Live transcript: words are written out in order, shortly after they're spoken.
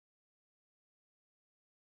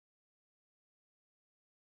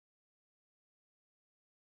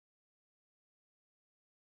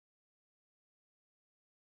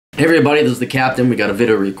Hey everybody, this is the captain. We got a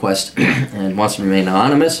video request and wants to remain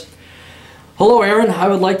anonymous. Hello Aaron, I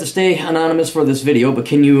would like to stay anonymous for this video, but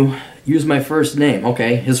can you use my first name?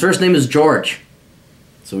 Okay, his first name is George,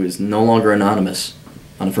 so he's no longer anonymous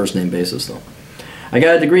on a first name basis though. I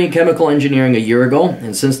got a degree in chemical engineering a year ago,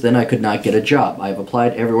 and since then I could not get a job. I have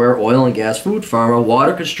applied everywhere: oil and gas, food, pharma,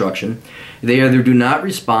 water, construction. They either do not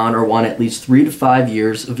respond or want at least 3 to 5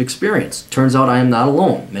 years of experience. Turns out I am not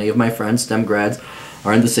alone. Many of my friends, STEM grads,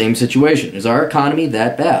 are in the same situation. Is our economy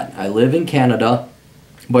that bad? I live in Canada,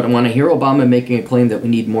 but when I hear Obama making a claim that we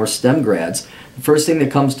need more STEM grads, the first thing that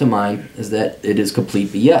comes to mind is that it is complete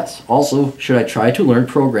BS. Also, should I try to learn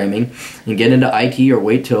programming and get into IT or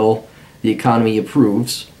wait till the economy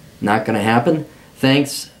improves? Not going to happen.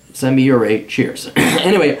 Thanks. Send me your rate. Cheers.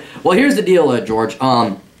 Anyway, well, here's the deal, George.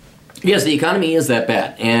 Yes, the economy is that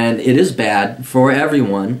bad, and it is bad for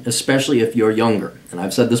everyone, especially if you're younger. And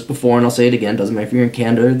I've said this before, and I'll say it again, doesn't matter if you're in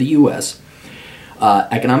Canada or the U.S.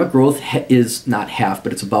 Economic growth is not half,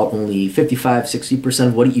 but it's about only 55-60%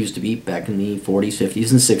 of what it used to be back in the 40s, 50s,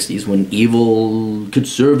 and 60s when evil,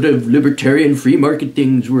 conservative, libertarian, free market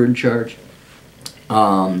things were in charge.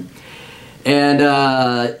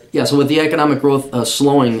 Yeah, so with the economic growth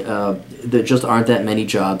slowing, there just aren't that many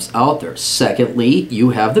jobs out there. Secondly,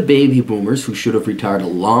 you have the baby boomers who should have retired a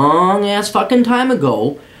long-ass fucking time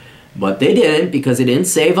ago, but they didn't because they didn't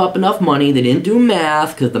save up enough money. They didn't do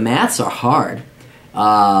math because the maths are hard.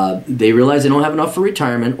 They realized they don't have enough for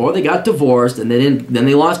retirement, or they got divorced, and then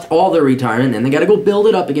they lost all their retirement, and they got to go build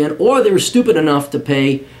it up again, or they were stupid enough to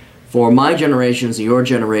pay for my generation's and your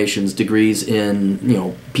generation's degrees in,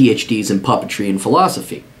 PhDs in puppetry and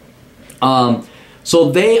philosophy.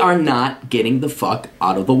 So they are not getting the fuck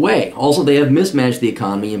out of the way. Also, they have mismanaged the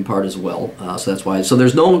economy in part as well. So that's why. So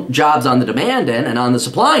there's no jobs on the demand end, and on the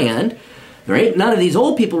supply end, there ain't none of these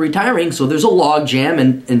old people retiring. So there's a log jam,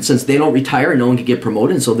 and since they don't retire, no one can get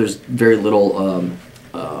promoted. And so there's very little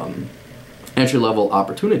entry-level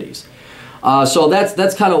opportunities. So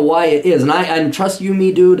that's kind of why it is, and trust you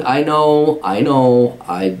me, dude. I know.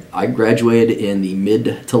 I graduated in the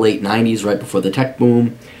mid to late '90s, right before the tech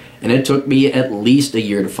boom, and it took me at least a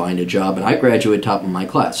year to find a job, and I graduated top of my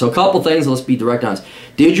class. So a couple things. Let's be direct honest.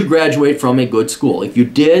 Did you graduate from a good school? If you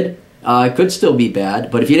did, it could still be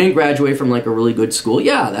bad. But if you didn't graduate from like a really good school,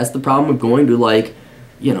 yeah, that's the problem with going to like,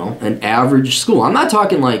 an average school. I'm not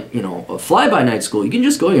talking like a fly-by-night school. You can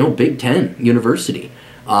just go Big Ten university.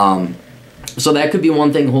 So that could be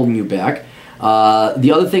one thing holding you back.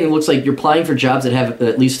 The other thing, it looks like you're applying for jobs that have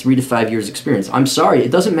at least 3 to 5 years experience. I'm sorry,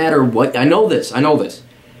 it doesn't matter what, I know this.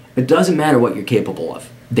 It doesn't matter what you're capable of.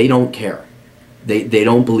 They don't care. They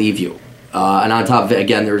don't believe you. And on top of it,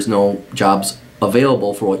 again, there's no jobs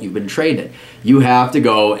available for what you've been trained in. You have to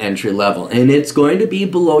go entry level, and it's going to be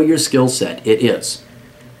below your skill set. It is.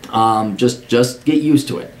 Just get used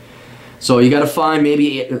to it. So you got to find,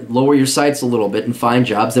 maybe lower your sights a little bit and find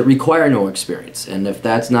jobs that require no experience. And if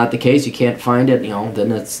that's not the case, you can't find it,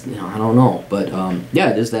 then it's, I don't know. But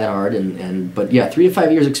yeah, it is that hard. But yeah, 3 to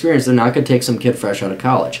 5 years experience, they're not going to take some kid fresh out of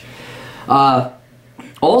college.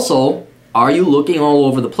 Also, are you looking all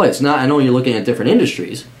over the place? Now, I know you're looking at different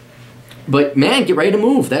industries, but man, get ready to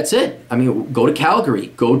move. That's it. I mean, go to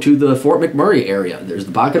Calgary, go to the Fort McMurray area. There's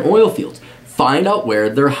the Bakken oil fields. Find out where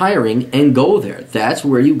they're hiring and go there. That's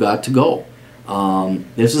where you got to go.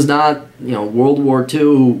 This is not, World War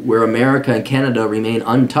II where America and Canada remain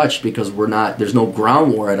untouched because there's no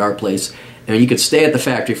ground war at our place. And you could stay at the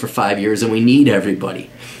factory for 5 years and we need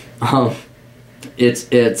everybody. Well,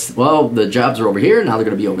 the jobs are over here, now they're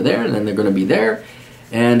going to be over there, and then they're going to be there.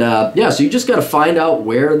 And yeah, so you just got to find out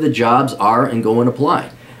where the jobs are and go and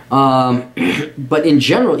apply. But in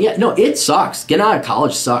general, yeah, no, it sucks. Getting out of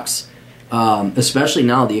college sucks. Especially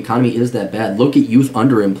now, the economy is that bad. Look at youth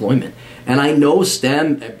underemployment. And I know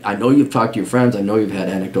STEM, I know you've talked to your friends, I know you've had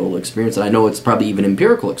anecdotal experience, and I know it's probably even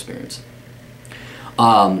empirical experience.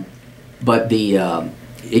 But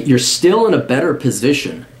you're still in a better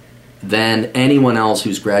position than anyone else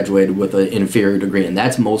who's graduated with an inferior degree, and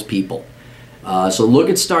that's most people. So look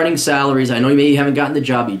at starting salaries. I know you maybe haven't gotten the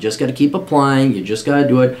job. You just got to keep applying. You just got to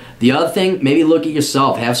do it. The other thing, maybe look at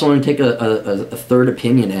yourself. Have someone take a third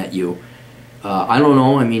opinion at you. I don't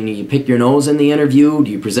know. I mean, you pick your nose in the interview.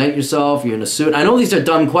 Do you present yourself? You're in a suit. I know these are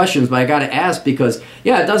dumb questions, but I got to ask because,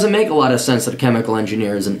 yeah, it doesn't make a lot of sense that a chemical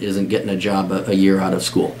engineer isn't getting a job a year out of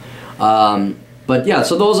school. But yeah,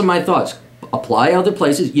 so those are my thoughts. Apply other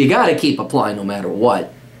places. You got to keep applying no matter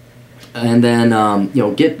what. And then,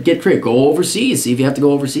 get creative. Go overseas. See if you have to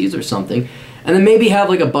go overseas or something. And then maybe have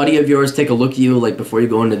like a buddy of yours take a look at you like before you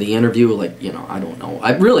go into the interview. Like, I don't know.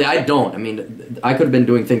 I don't. I mean, I could have been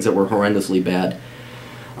doing things that were horrendously bad.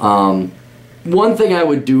 One thing I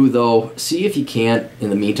would do, though, see if you can't, in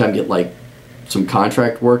the meantime, get, like, some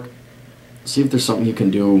contract work. See if there's something you can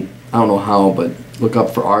do. I don't know how, but look up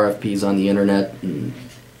for RFPs on the internet and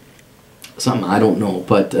something, I don't know.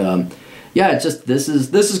 But, yeah, it's just, this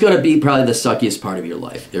is going to be probably the suckiest part of your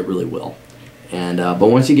life. It really will. And, but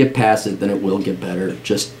once you get past it, then it will get better.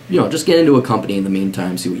 Just, just get into a company in the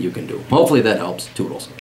meantime, see what you can do. Hopefully that helps. Toodles.